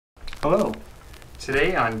Hello,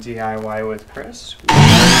 today on DIY with Chris.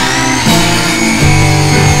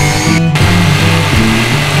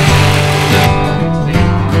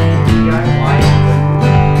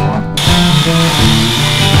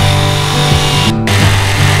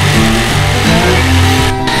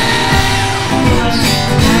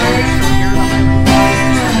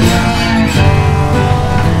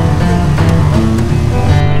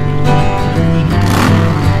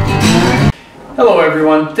 Hello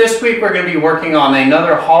everyone, this week we're going to be working on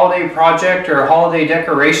another holiday project or holiday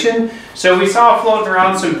decoration. So we saw floating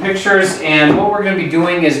around some pictures, and what we're going to be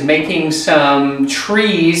doing is making some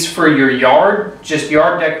trees for your yard, just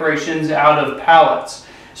yard decorations out of pallets.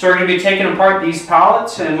 So we're going to be taking apart these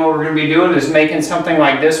pallets, and what we're going to be doing is making something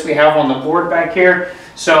like this we have on the board back here.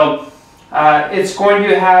 So it's going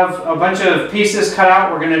to have a bunch of pieces cut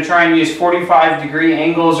out. We're going to try and use 45-degree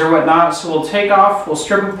angles or whatnot. So we'll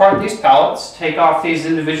strip apart these pallets, take off these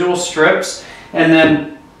individual strips, and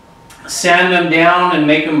then sand them down and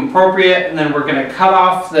make them appropriate. And then we're going to cut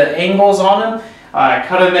off the angles on them,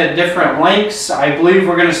 cut them at different lengths. I believe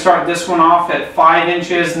we're going to start this one off at 5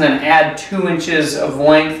 inches and then add 2 inches of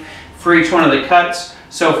length for each one of the cuts.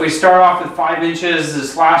 So if we start off with 5 inches,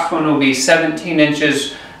 this last one will be 17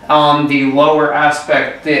 inches on the lower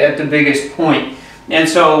aspect at the biggest point. And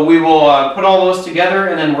so we will put all those together,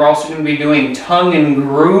 and then we're also going to be doing tongue and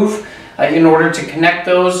groove in order to connect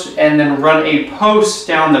those, and then run a post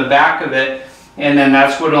down the back of it, and then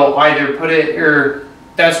that's what will either put it, or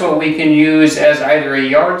that's what we can use as either a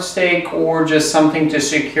yardstake or just something to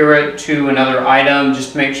secure it to another item,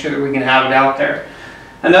 just to make sure that we can have it out there.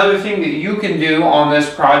 Another thing that you can do on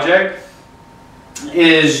this project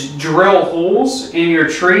is drill holes in your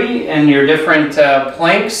tree and your different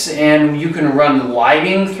planks, and you can run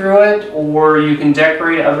lighting through it, or you can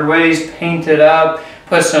decorate it other ways, paint it up,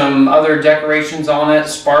 put some other decorations on it,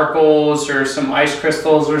 sparkles or some ice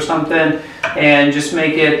crystals or something, and just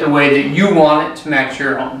make it the way that you want it to match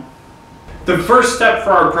your home. The first step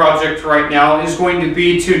for our project right now is going to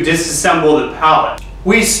be to disassemble the pallet.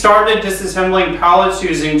 We started disassembling pallets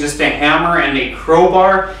using just a hammer and a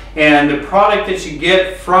crowbar, and the product that you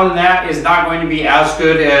get from that is not going to be as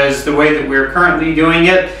good as the way that we're currently doing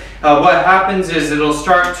it. What happens is the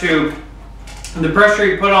pressure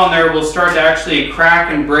you put on there will start to actually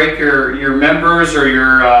crack and break your members or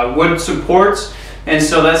your wood supports, and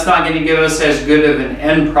so that's not going to give us as good of an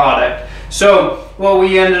end product. So what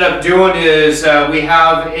we ended up doing is we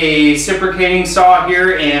have a reciprocating saw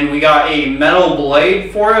here, and we got a metal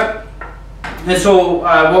blade for it. And so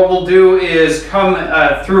what we'll do is come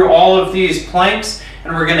through all of these planks,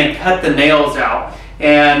 and we're going to cut the nails out.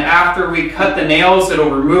 And after we cut the nails,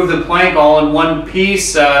 it'll remove the plank all in one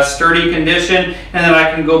piece, sturdy condition, and then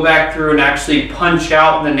I can go back through and actually punch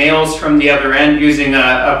out the nails from the other end using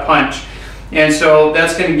a punch. And so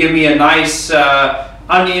that's going to give me a nice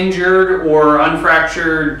uninjured or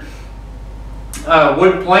unfractured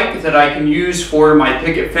wood plank that I can use for my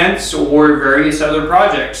picket fence or various other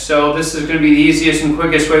projects. So this is going to be the easiest and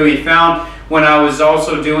quickest way we found. When I was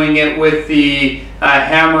also doing it with the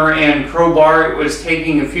hammer and crowbar, it was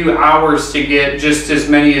taking a few hours to get just as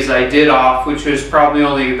many as I did off, which was probably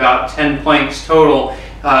only about 10 planks total,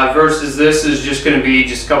 versus this is just going to be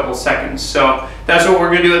just a couple seconds. So that's what we're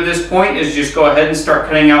going to do at this point, is just go ahead and start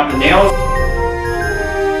cutting out the nails.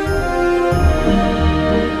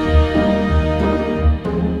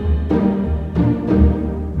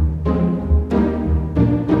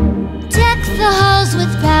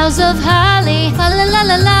 Of holly, fa la la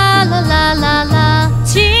la la la la la la.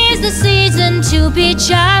 'Tis the season to be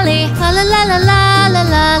jolly, fa la la la la la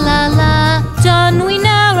la la la. Don we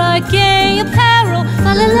now our gay apparel,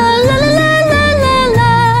 fa la la la la la la la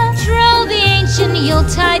la. Troll the ancient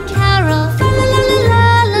Yuletide carol, fa la la la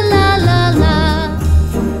la la la la la.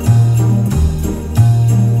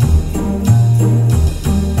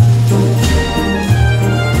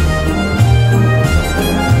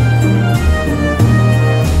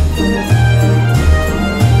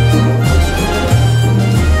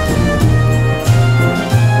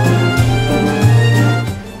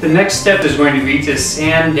 The next step is going to be to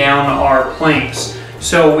sand down our planks.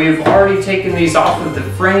 So we've already taken these off of the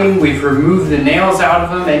frame, we've removed the nails out of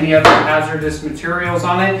them, any other hazardous materials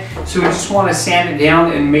on it. So we just want to sand it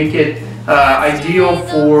down and make it ideal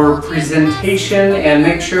for presentation, and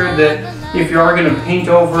make sure that if you are going to paint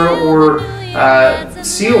over it or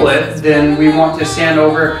seal it, then we want to sand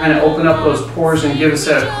over it, kind of open up those pores and give us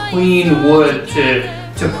a clean wood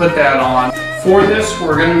to put that on. For this,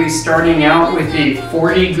 we're going to be starting out with a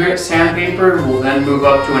 40 grit sandpaper. We'll then move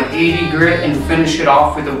up to an 80 grit and finish it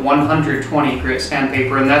off with a 120 grit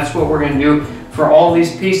sandpaper. And that's what we're going to do for all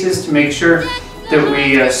these pieces to make sure that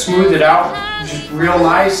we smooth it out just real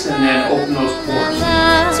nice and then open those pores.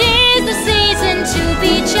 'Tis the season to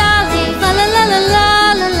be jolly. La la la la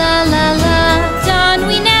la la la la la. Don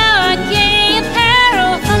we now our gay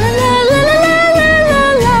apparel. La la la la la la la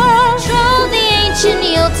la. Troll the ancient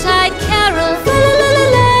Yuletide carol. La la la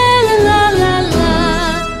la la la la la.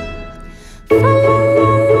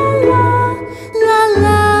 La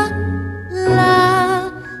la la la.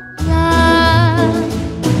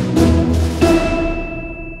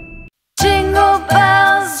 Jingle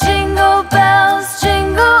bells,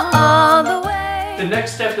 jingle all the way. The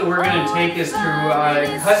next step that we're going to take is to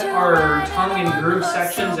cut our tongue and groove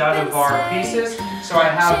sections out of our pieces. So I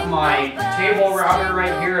have my table router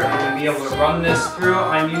right here. I'm going to be able to run this through.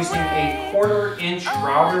 I'm using a 1/4 inch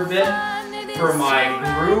router bit for my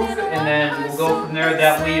groove, and then we'll go from there.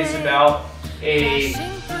 That leaves about a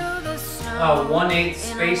 1/8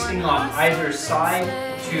 spacing on either side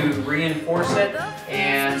to reinforce it.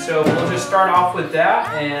 And so we'll just start off with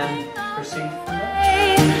that and proceed from there.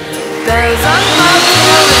 Bells on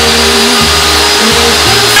Halloween, you can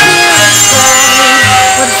hear us say,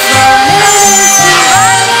 what fun it is to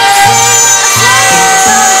ride and sing a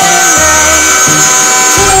sleigh bells,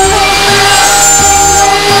 jingle bells,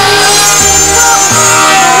 jingle all the way.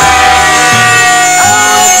 Oh,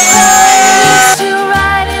 what fun it is to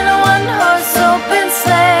ride in a one-horse open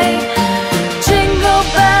sleigh. Jingle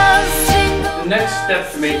bells, jingle. The next step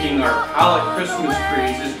to making our pallet Christmas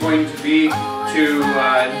trees is going to be to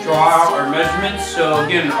draw out our measurements. So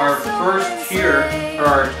again, our first tier, or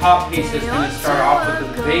our top piece, is going to start off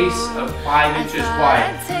with a base of 5 inches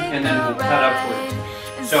wide, and then we'll cut upward.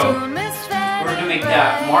 So we're going to make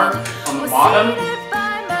that mark on the bottom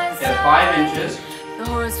at 5 inches,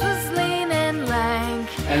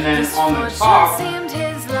 and then on the top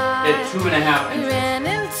at 2.5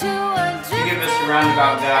 inches, to give us a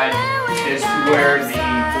roundabout guide as to where the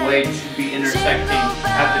blade should be intersecting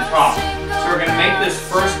at the top. So we're going to make this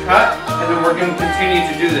first cut, and then we're going to continue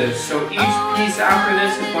to do this. So each piece after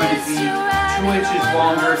this is going to be 2 inches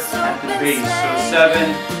longer at the base, so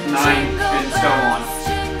 7, 9, and so on.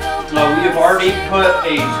 We have already put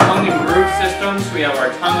a tongue and groove system, so we have our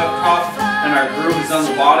tongue up top and our groove is on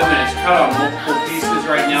the bottom, and it's cut on multiple pieces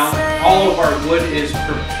right now. All of our wood is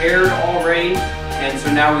prepared already, and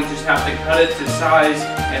so now we just have to cut it to size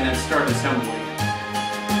and then start assembling.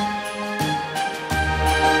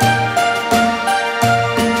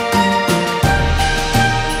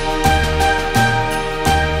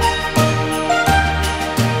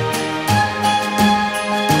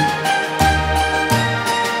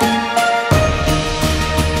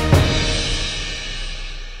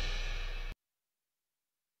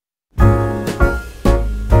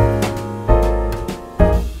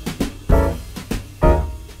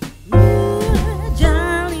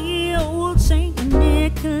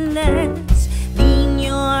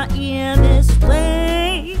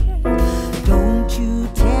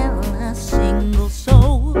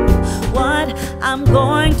 I'm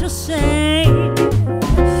going to say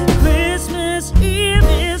Christmas Eve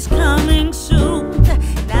is coming soon.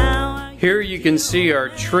 Now here you can see our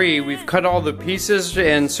tree. We've cut all the pieces,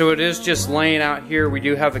 and so it is just laying out here. We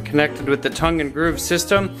do have it connected with the tongue and groove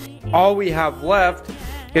system. All we have left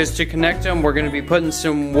is to connect them. We're going to be putting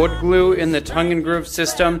some wood glue in the tongue and groove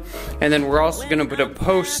system, and then we're also going to put a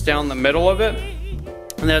post down the middle of it,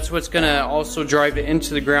 and that's what's going to also drive it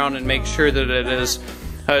into the ground and make sure that it is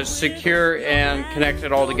secure and connect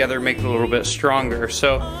it all together, make it a little bit stronger.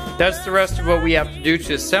 So that's the rest of what we have to do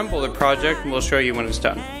to assemble the project, and we'll show you when it's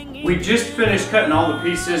done. We just finished cutting all the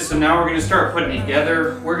pieces, so now we're going to start putting it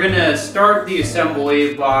together. We're going to start the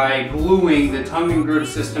assembly by gluing the tongue and groove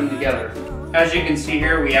system together. As you can see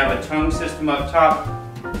here, we have a tongue system up top,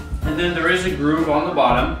 and then there is a groove on the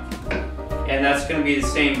bottom, and that's going to be the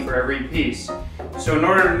same for every piece. So in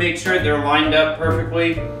order to make sure they're lined up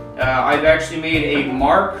perfectly, I've actually made a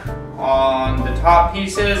mark on the top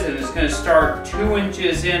pieces, and it's going to start 2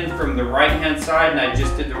 inches in from the right hand side, and I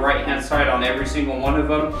just did the right hand side on every single one of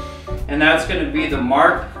them, and that's going to be the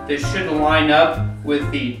mark that should line up with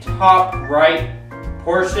the top right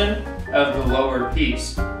portion of the lower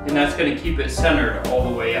piece, and that's going to keep it centered all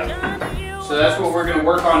the way up. So that's what we're going to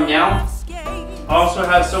work on now. I also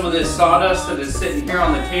have some of this sawdust that is sitting here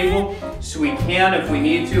on the table, so we can, if we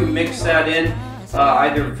need to, mix that in.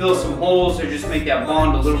 Either fill some holes or just make that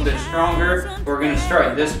bond a little bit stronger. We're going to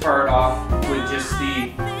start this part off with just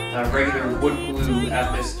the regular wood glue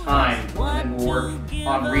at this time, and then we'll work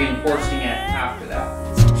on reinforcing it after that.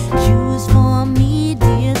 choose for me,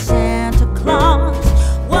 dear Santa Claus,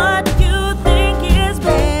 what you think is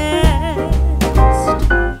best.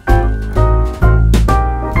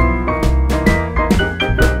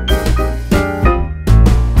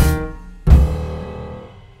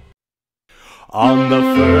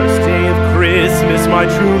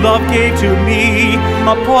 my true love gave to me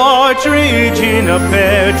a partridge in a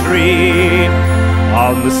pear tree.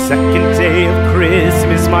 On the second day of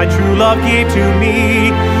Christmas, my true love gave to me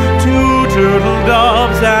 2 turtle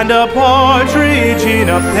doves and a partridge in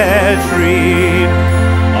a pear tree.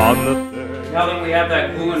 On the third. Now that we have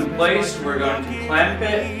that glue in place, we're going to clamp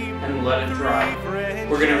it and let it dry.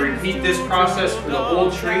 We're going to repeat this process for the whole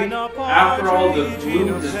tree. After all the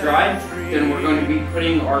glue is dried, then we're going to be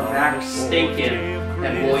putting our back stake in.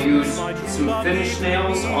 And we'll use some finish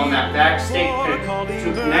nails on that back stake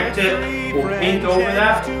to connect it. We'll paint over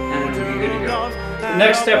that, and it'll be good to go. The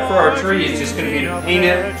next step for our tree is just going to be to paint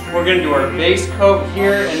it. We're going to do our base coat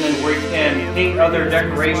here, and then we can paint other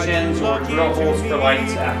decorations or drill holes for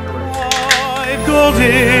lights afterwards. 5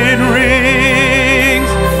 golden rings,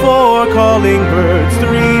 4 calling birds, 3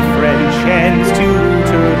 French hens, 2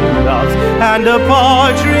 turtle doves, and a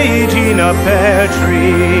partridge in a pear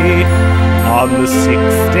tree. On the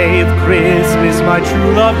 6th day of Christmas, my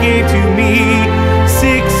true love gave to me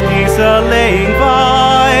 6 geese a-laying,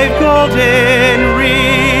 5 golden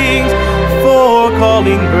rings, 4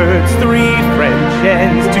 calling birds, 3 French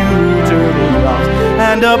hens, 2 turtle doves,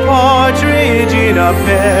 and a partridge in a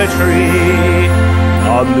pear tree.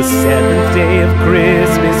 On the 7th day of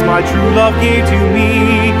Christmas, my true love gave to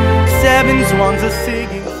me 7 swans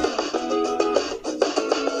a-singing.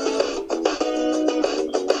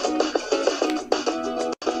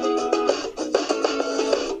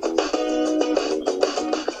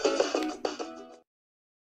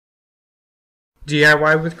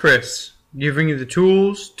 DIY with Chris, giving you the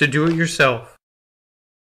tools to do it yourself.